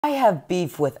I have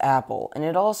beef with Apple, and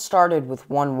it all started with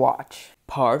one watch.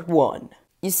 Part 1.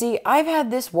 You see, I've had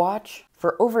this watch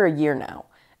for over a year now,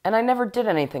 and I never did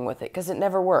anything with it because it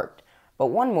never worked. But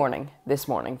one morning, this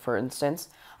morning for instance,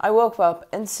 I woke up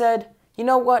and said, you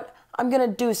know what, I'm gonna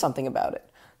do something about it.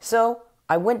 So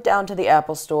I went down to the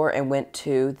Apple store and went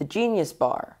to the Genius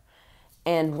Bar.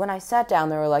 And when I sat down,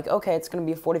 they were like, okay, it's gonna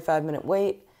be a 45-minute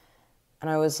wait. And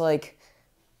I was like,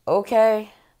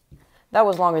 okay. That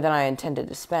was longer than I intended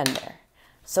to spend there.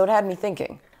 So it had me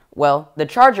thinking, well, the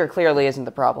charger clearly isn't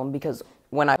the problem because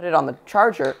when I put it on the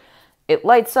charger, it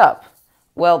lights up.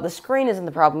 Well, the screen isn't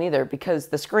the problem either because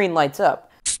the screen lights up.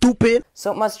 Stupid!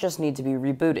 So it must just need to be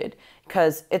rebooted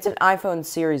because it's an iPhone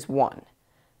Series 1.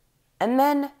 And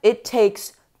then it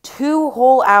takes 2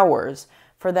 whole hours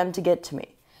for them to get to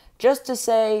me. Just to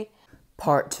say,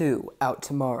 Part 2 out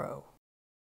tomorrow.